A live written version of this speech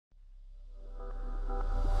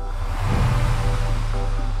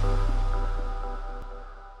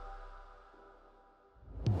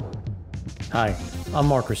Hi, I'm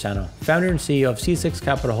Mark Rossano, founder and CEO of C6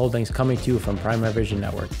 Capital Holdings, coming to you from Prime Revision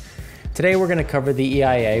Network. Today we're going to cover the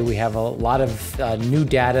EIA. We have a lot of new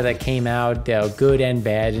data that came out, good and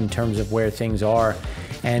bad, in terms of where things are.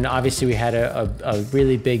 And obviously we had a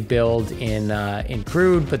really big build in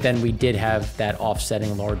crude, but then we did have that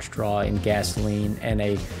offsetting large draw in gasoline and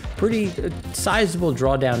a pretty sizable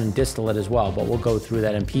drawdown in distillate as well, but we'll go through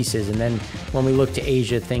that in pieces. And then when we look to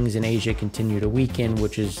Asia, things in Asia continue to weaken,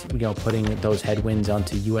 which is putting those headwinds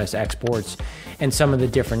onto US exports and some of the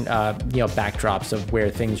different backdrops of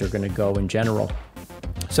where things are going to go in general.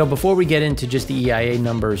 So before we get into just the EIA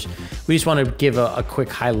numbers, we just want to give a quick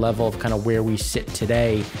high level of kind of where we sit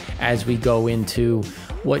today as we go into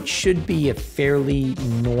what should be a fairly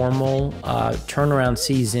normal turnaround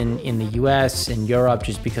season in the US and Europe,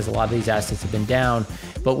 just because a lot of these assets have been down.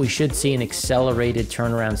 But we should see an accelerated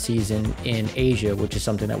turnaround season in Asia, which is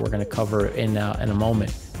something that we're going to cover in a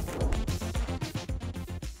moment.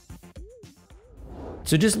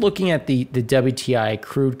 So just looking at the WTI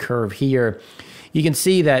crude curve here, you can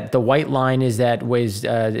see that the white line is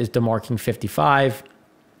demarking 55,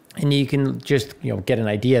 and you can just get an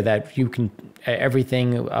idea that you can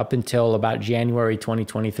everything up until about January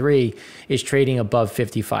 2023 is trading above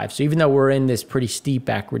 55. So even though we're in this pretty steep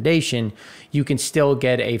backwardation, you can still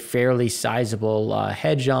get a fairly sizable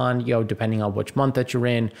hedge on, depending on which month that you're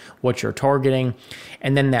in, what you're targeting.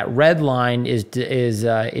 And then that red line is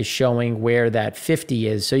showing where that 50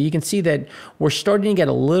 is. So you can see that we're starting to get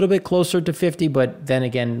a little bit closer to 50, but then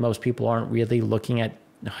again, most people aren't really looking at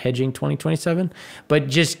hedging 2027, but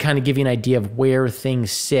just kind of give you an idea of where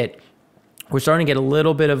things sit. We're starting to get a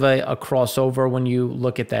little bit of a crossover when you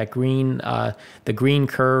look at that the green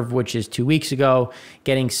curve, which is 2 weeks ago,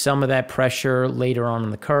 getting some of that pressure later on in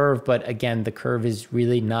the curve. But again, the curve is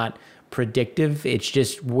really not predictive. It's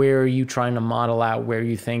just where you trying to model out where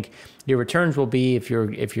you think your returns will be if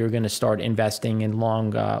you're going to start investing in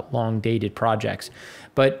long dated projects.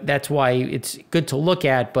 But that's why it's good to look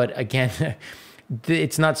at. But again,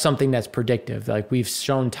 it's not something that's predictive. Like we've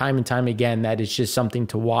shown time and time again that it's just something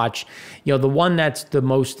to watch. The one that's the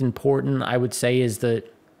most important, I would say, is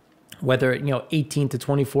whether 18 to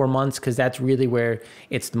 24 months, because that's really where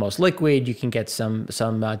it's the most liquid. You can get some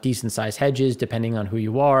decent sized hedges depending on who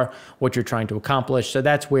you are, what you're trying to accomplish. So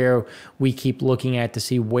that's where we keep looking at to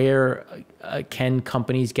see where can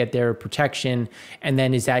companies get their protection, and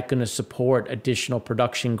then is that going to support additional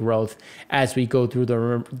production growth as we go through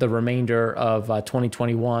the remainder of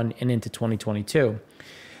 2021 and into 2022.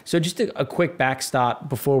 So just a quick backstop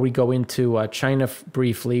before we go into China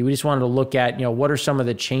briefly. We just wanted to look at, what are some of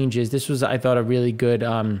the changes. This was, I thought, a really good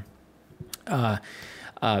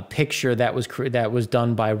picture that was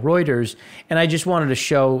done by Reuters. And I just wanted to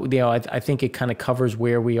show, I think it kind of covers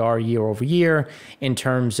where we are year over year in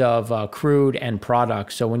terms of crude and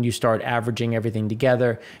products. So when you start averaging everything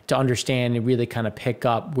together to understand and really kind of pick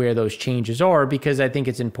up where those changes are, because I think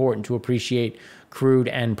it's important to appreciate crude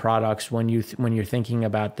and products when you're thinking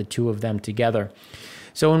about the two of them together.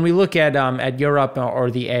 So when we look at Europe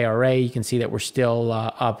or the ARA, you can see that we're still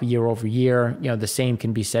up year over year. The same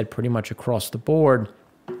can be said pretty much across the board,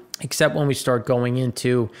 except when we start going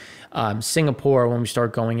into Singapore, when we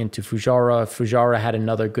start going into Fujairah. Fujairah had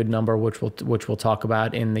another good number, which we'll talk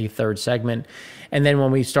about in the third segment. And then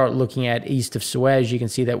when we start looking at east of Suez, you can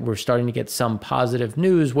see that we're starting to get some positive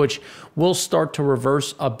news, which will start to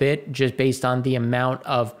reverse a bit just based on the amount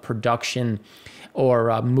of production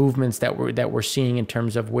or movements that we're seeing in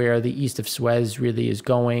terms of where the east of Suez really is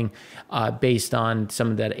going, based on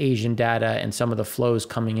some of that Asian data and some of the flows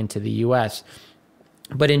coming into the U.S.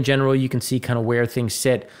 But in general, you can see kind of where things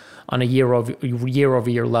sit on a year over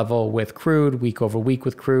year level with crude, week over week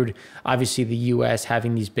with crude. Obviously, the U.S.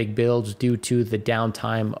 having these big builds due to the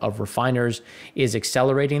downtime of refiners is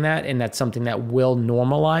accelerating that, and that's something that will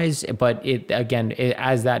normalize. But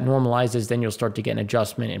as that normalizes, then you'll start to get an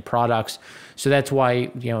adjustment in products. So that's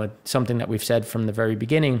why, it's something that we've said from the very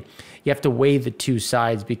beginning. You have to weigh the two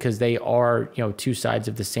sides because they are, two sides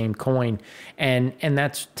of the same coin, and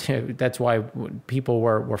that's why people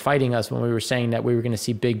were fighting us when we were saying that we were going to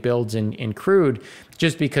see big builds in crude,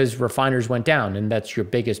 just because refiners went down, and that's your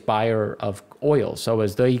biggest buyer of oil. So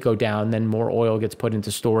as they go down, then more oil gets put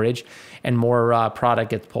into storage, and more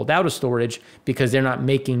product gets pulled out of storage because they're not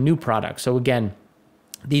making new products. So again,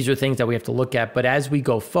 these are things that we have to look at. But as we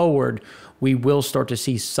go forward, we will start to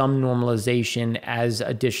see some normalization as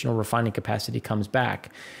additional refining capacity comes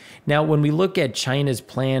back. Now, when we look at China's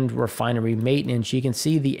planned refinery maintenance, you can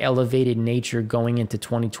see the elevated nature going into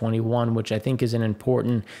 2021, which I think is an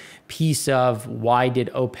important piece of why did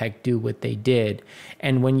OPEC do what they did.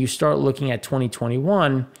 And when you start looking at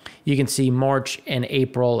 2021, you can see March and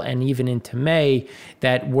April and even into May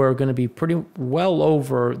that we're going to be pretty well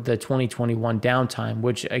over the 2021 downtime,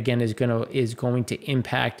 which again is going to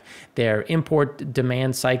impact their import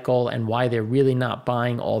demand cycle and why they're really not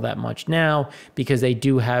buying all that much now, because they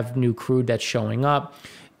do have new crude that's showing up.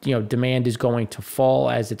 Demand is going to fall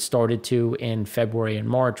as it started to in February and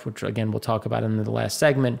March, which again we'll talk about in the last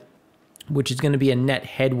segment, which is going to be a net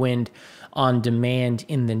headwind on demand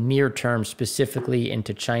in the near term, specifically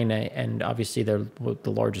into China. And obviously they're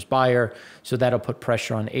the largest buyer, so that'll put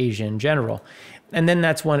pressure on Asia in general. And then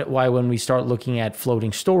that's why when we start looking at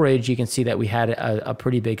floating storage, you can see that we had a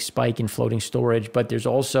pretty big spike in floating storage, but there's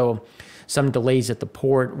also some delays at the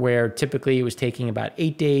port where typically it was taking about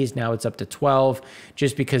 8 days. Now it's up to 12,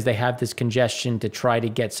 just because they have this congestion to try to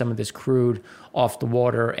get some of this crude off the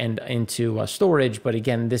water and into storage. But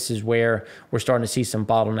again, this is where we're starting to see some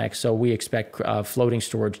bottlenecks. So we expect floating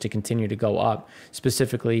storage to continue to go up,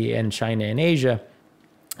 specifically in China and Asia.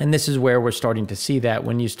 And this is where we're starting to see that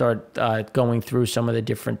when you start going through some of the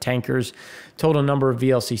different tankers. Total number of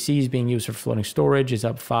VLCCs being used for floating storage is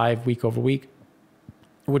up 5 week over week,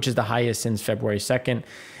 which is the highest since February 2nd.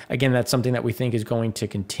 Again, that's something that we think is going to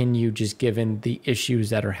continue just given the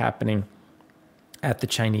issues that are happening at the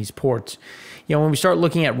Chinese ports. When we start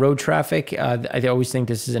looking at road traffic, I always think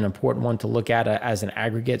this is an important one to look at as an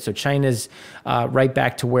aggregate. So China's right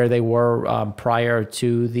back to where they were prior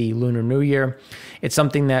to the Lunar New Year. It's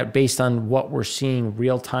something that, based on what we're seeing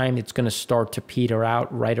real time, it's going to start to peter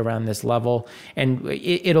out right around this level, and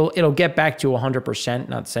it'll get back to 100%.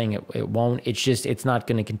 Not saying it won't. It's just it's not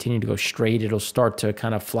going to continue to go straight. It'll start to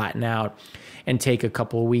kind of flatten out and take a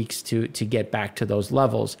couple of weeks to get back to those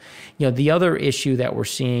levels. The other issue that we're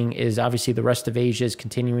seeing is obviously the rest of Asia is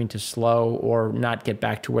continuing to slow or not get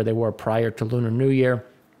back to where they were prior to Lunar New Year,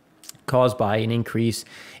 caused by an increase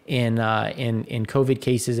in COVID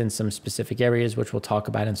cases in some specific areas, which we'll talk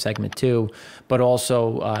about in segment 2, but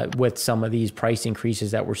also with some of these price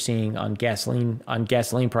increases that we're seeing on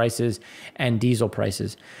gasoline prices and diesel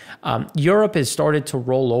prices. Europe has started to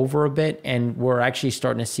roll over a bit, and we're actually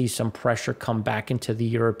starting to see some pressure come back into the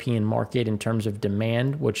European market in terms of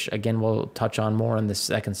demand, which again we'll touch on more in the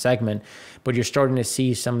second segment. But you're starting to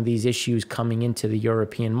see some of these issues coming into the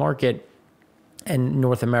European market, and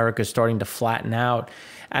North America is starting to flatten out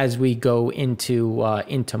as we go into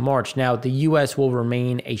March. Now, the U.S. will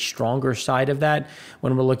remain a stronger side of that.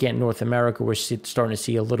 When we're looking at North America, we're starting to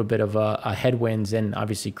see a little bit of a headwinds, and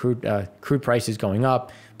obviously crude prices going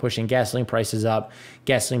up, pushing gasoline prices up.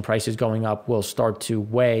 Gasoline prices going up will start to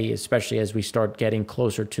weigh, especially as we start getting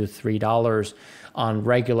closer to $3 on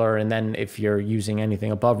regular, and then if you're using anything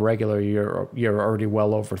above regular, you're already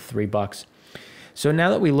well over $3. So now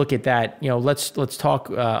that we look at that, let's talk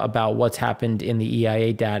about what's happened in the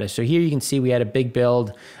EIA data. So here you can see we had a big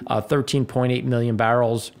build, 13.8 million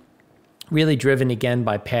barrels, really driven again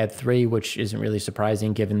by Pad 3, which isn't really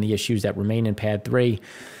surprising given the issues that remain in Pad 3.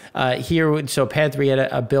 So Pad 3 had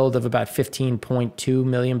a build of about 15.2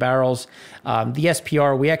 million barrels. The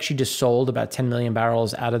SPR, we actually just sold about 10 million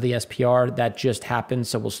barrels out of the SPR. That just happened,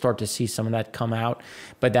 so we'll start to see some of that come out,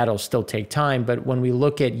 but that'll still take time. But when we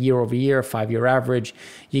look at year over year, 5-year average,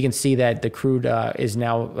 you can see that the crude is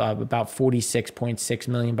now about 46.6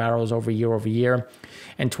 million barrels over year,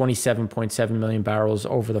 and 27.7 million barrels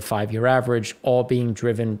over the 5-year average, all being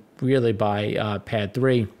driven really by Pad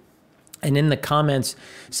 3. And in the comments,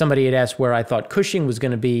 somebody had asked where I thought Cushing was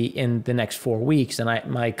going to be in the next 4 weeks, and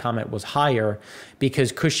my comment was higher,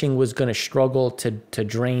 because Cushing was going to struggle to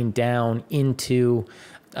drain down into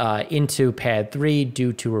Pad 3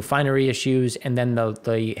 due to refinery issues, and then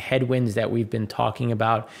the headwinds that we've been talking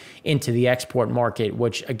about into the export market,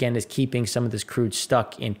 which again is keeping some of this crude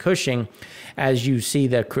stuck in Cushing. As you see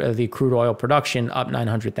the crude oil production up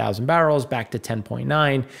 900,000 barrels back to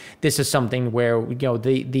 10.9. This is something where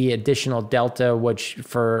the additional delta, which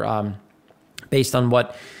for based on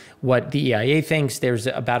what the EIA thinks, there's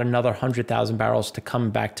about another 100,000 barrels to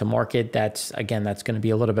come back to market. That's going to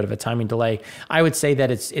be a little bit of a timing delay. I would say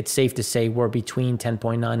that it's safe to say we're between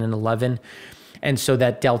 10.9 and 11. And so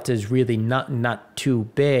that delta is really not too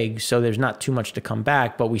big. So there's not too much to come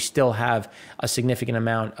back, but we still have a significant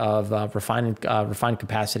amount of refined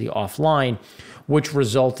capacity offline, which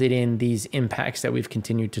resulted in these impacts that we've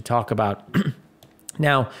continued to talk about.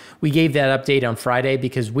 Now, we gave that update on Friday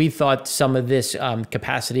because we thought some of this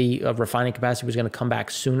capacity of refining capacity was going to come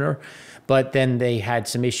back sooner, but then they had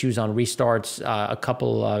some issues on restarts. A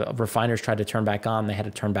couple of refiners tried to turn back on. They had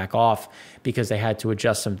to turn back off because they had to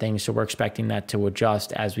adjust some things. So we're expecting that to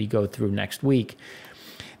adjust as we go through next week.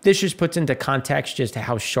 This just puts into context just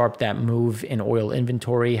how sharp that move in oil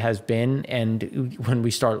inventory has been. And when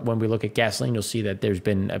we look at gasoline, you'll see that there's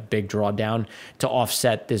been a big drawdown to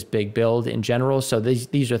offset this big build in general. So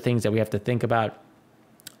these are things that we have to think about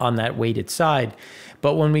on that weighted side.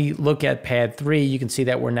 But when we look at pad 3, you can see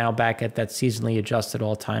that we're now back at that seasonally adjusted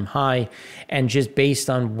all-time high. And just based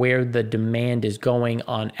on where the demand is going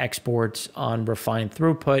on exports, on refined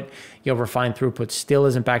throughput, refined throughput still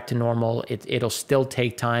isn't back to normal. It'll still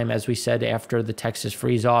take time. As we said, after the Texas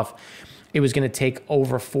freeze off, it was going to take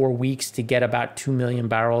over 4 weeks to get about 2 million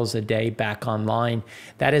barrels a day back online.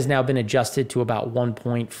 That has now been adjusted to about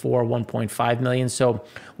 1.4, 1.5 million. So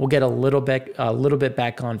we'll get a little bit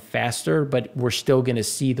back on faster, but we're still going to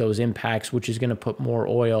see those impacts, which is going to put more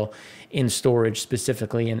oil in storage,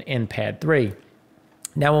 specifically in pad 3.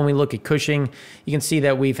 Now, when we look at Cushing, you can see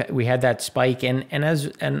that we had that spike, and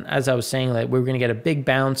as I was saying, that we were going to get a big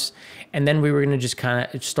bounce, and then we were going to just kind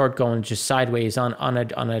of start going just sideways on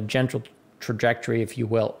a gentle trajectory, if you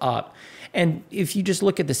will, up. And if you just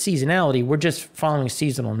look at the seasonality, we're just following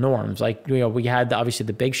seasonal norms. Like, we had obviously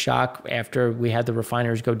the big shock after we had the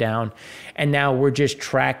refiners go down, and now we're just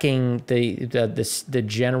tracking the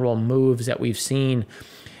general moves that we've seen.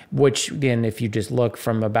 Which then, if you just look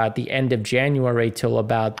from about the end of January till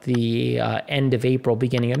about the end of April,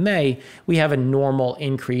 beginning of May, we have a normal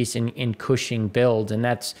increase in Cushing builds. And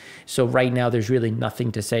that's, so right now there's really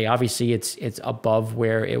nothing to say. Obviously, it's above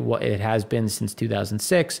where it has been since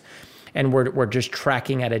 2006. And we're just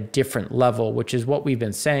tracking at a different level, which is what we've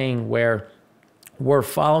been saying, where we're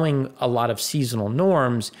following a lot of seasonal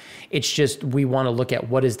norms. It's just we want to look at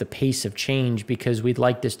what is the pace of change, because we'd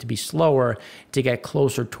like this to be slower to get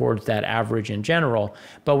closer towards that average in general.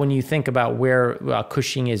 But when you think about where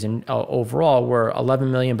Cushing is in overall, we're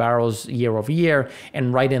 11 million barrels year over year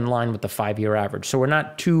and right in line with the 5-year average. So we're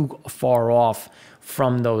not too far off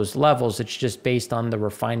from those levels. It's just based on the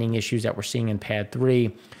refining issues that we're seeing in pad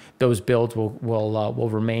 3. Those builds will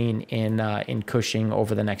remain in Cushing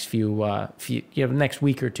over the next next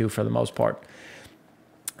week or two for the most part.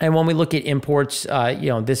 And when we look at imports,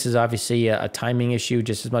 this is obviously a timing issue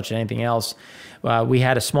just as much as anything else. We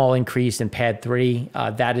had a small increase in pad 3.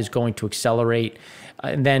 That is going to accelerate.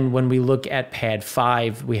 And then when we look at pad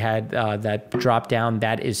 5, we had that drop down.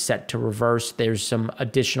 That is set to reverse. There's some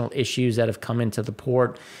additional issues that have come into the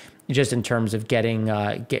port, just in terms of getting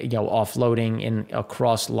offloading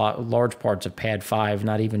across large parts of pad 5,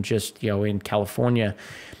 not even just in California,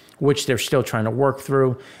 which they're still trying to work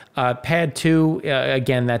through. Pad 2,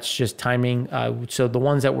 again, that's just timing. So the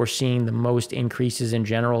ones that we're seeing the most increases in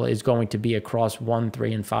general is going to be across 1,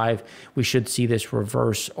 3, and 5. We should see this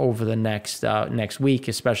reverse over the next week,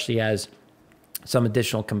 especially as some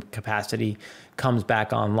additional capacity comes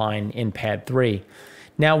back online in pad 3.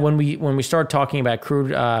 Now, when we start talking about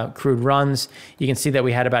crude runs, you can see that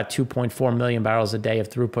we had about 2.4 million barrels a day of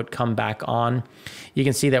throughput come back on. You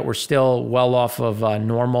can see that we're still well off of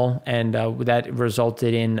normal, and that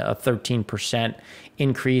resulted in a 13%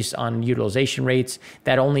 increase on utilization rates.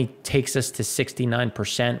 That only takes us to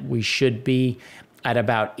 69%. We should be at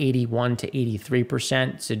about 81 to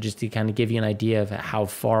 83%. So just to kind of give you an idea of how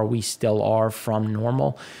far we still are from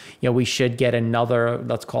normal, we should get another,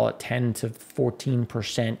 let's call it 10 to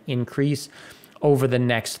 14% increase over the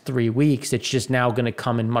next 3 weeks. It's just now going to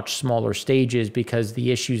come in much smaller stages because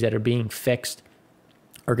the issues that are being fixed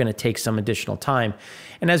are going to take some additional time.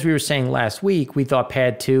 And as we were saying last week, we thought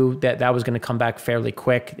pad 2, that was going to come back fairly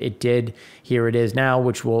quick. It did. Here it is now,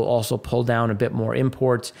 which will also pull down a bit more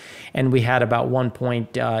imports. And we had about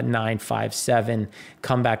 1.957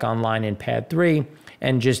 come back online in pad 3.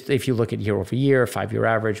 And just if you look at year over year, 5-year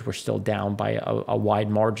average, we're still down by a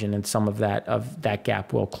wide margin, and some of that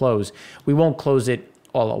gap will close. We won't close it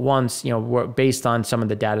all at once. We're based on some of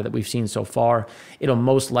the data that we've seen so far, it'll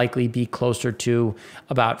most likely be closer to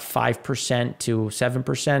about 5% to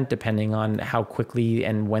 7%, depending on how quickly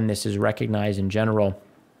and when this is recognized in general.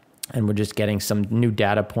 And we're just getting some new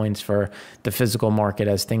data points for the physical market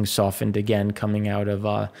as things softened again coming out of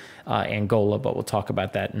Angola, but we'll talk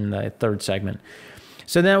about that in the third segment.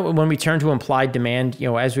 So now when we turn to implied demand,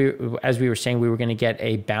 as we were saying, we were going to get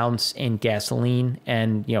a bounce in gasoline,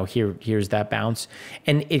 and here's that bounce,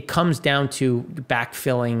 and it comes down to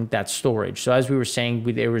backfilling that storage. So as we were saying,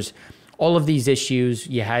 there was all of these issues,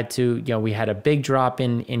 you had to, you know, we had a big drop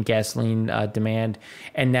in gasoline demand,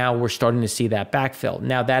 and now we're starting to see that backfill.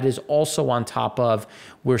 Now that is also on top of,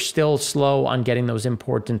 we're still slow on getting those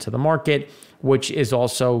imports into the market, which is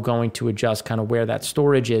also going to adjust kind of where that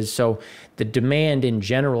storage is. So the demand in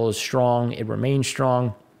general is strong. It remains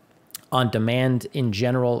strong. On demand in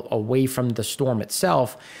general, away from the storm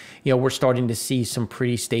itself, you know, we're starting to see some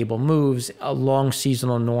pretty stable moves along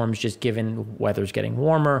seasonal norms, just given weather's getting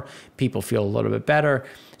warmer, people feel a little bit better.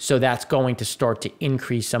 So that's going to start to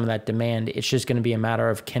increase some of that demand. It's just going to be a matter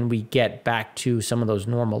of, can we get back to some of those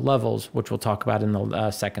normal levels, which we'll talk about in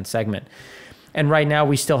the second segment. And right now,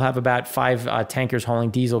 we still have about 5 tankers hauling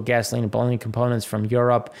diesel, gasoline, and blending components from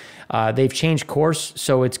Europe. They've changed course,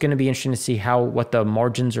 so it's going to be interesting to see what the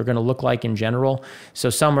margins are going to look like in general. So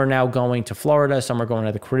some are now going to Florida, some are going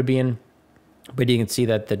to the Caribbean, but you can see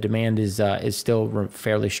that the demand is still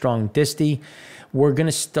fairly strong. Disty, we're going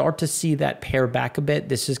to start to see that pare back a bit.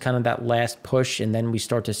 This is kind of that last push, and then we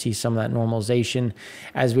start to see some of that normalization.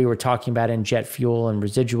 As we were talking about in jet fuel and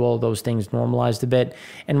residual, those things normalized a bit.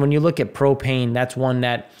 And when you look at propane, that's one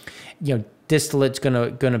that, you know, distillate's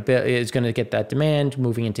is gonna get that demand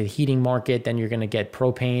moving into the heating market. Then you're gonna get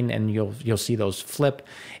propane, and you'll see those flip.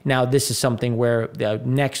 Now this is something where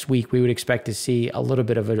next week we would expect to see a little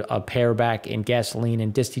bit of a pare back in gasoline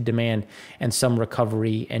and disty demand, and some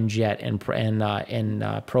recovery in jet and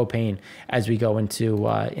propane as we go into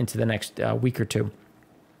the next week or two.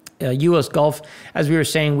 U.S. Gulf, as we were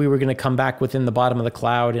saying, we were going to come back within the bottom of the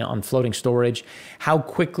cloud on floating storage. How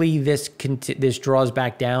quickly this draws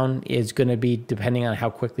back down is going to be depending on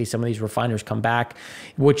how quickly some of these refiners come back,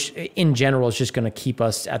 which in general is just going to keep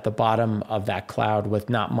us at the bottom of that cloud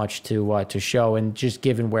with not much to show. And just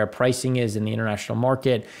given where pricing is in the international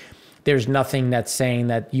market, there's nothing that's saying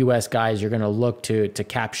that U.S. guys are going to look to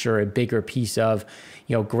capture a bigger piece of,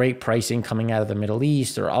 you know, great pricing coming out of the Middle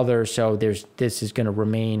East or others. So this is going to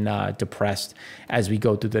remain depressed as we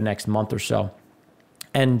go through the next month or so.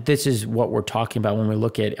 And this is what we're talking about when we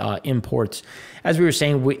look at imports. As we were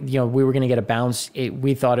saying, we were going to get a bounce.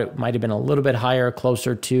 We thought it might have been a little bit higher,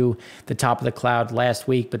 closer to the top of the cloud last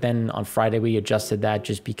week. But then on Friday, we adjusted that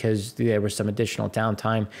just because there was some additional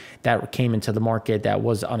downtime that came into the market that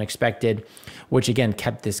was unexpected, which again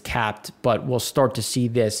kept this capped. But we'll start to see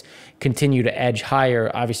this continue to edge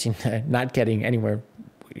higher, obviously not getting anywhere,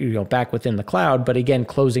 you know, back within the cloud, but again,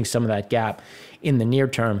 closing some of that gap in the near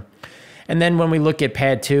term. And then when we look at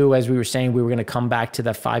PADD 2, as we were saying, we were going to come back to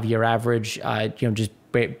the 5-year average, just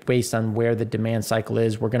based on where the demand cycle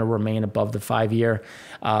is. We're going to remain above the 5-year.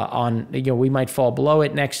 We might fall below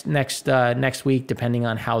it next week, depending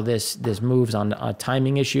on how this moves on a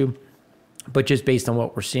timing issue. But just based on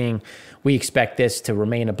what we're seeing, we expect this to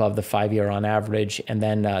remain above the 5-year on average, and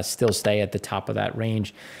then still stay at the top of that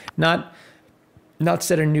range. Not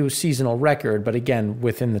set a new seasonal record, but again,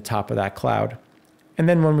 within the top of that cloud. And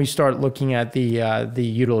then when we start looking at the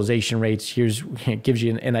utilization rates, it gives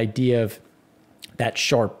you an idea of that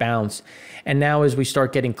sharp bounce. And now as we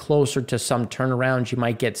start getting closer to some turnarounds, you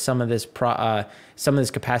might get some of this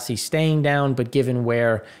capacity staying down. But given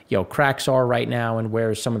where, you know, cracks are right now and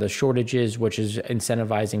where some of the shortages, which is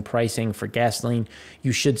incentivizing pricing for gasoline,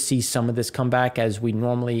 you should see some of this come back, as we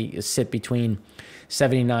normally sit between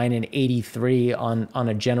 79 and 83 on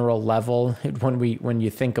a general level when you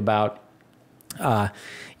think about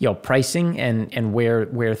pricing and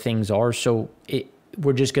where things are. So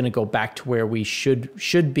we're just going to go back to where we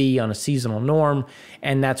should be on a seasonal norm,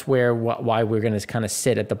 and that's why we're going to kind of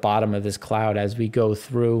sit at the bottom of this cloud as we go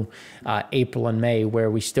through April and May, where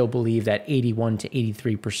we still believe that 81 to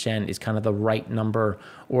 83% is kind of the right number,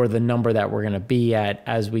 or the number that we're going to be at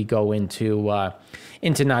as we go into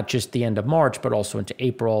not just the end of March, but also into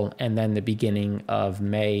April and then the beginning of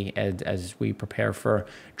May as we prepare for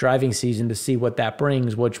driving season, to see what that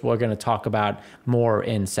brings, which we're going to talk about more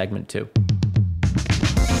in segment 2.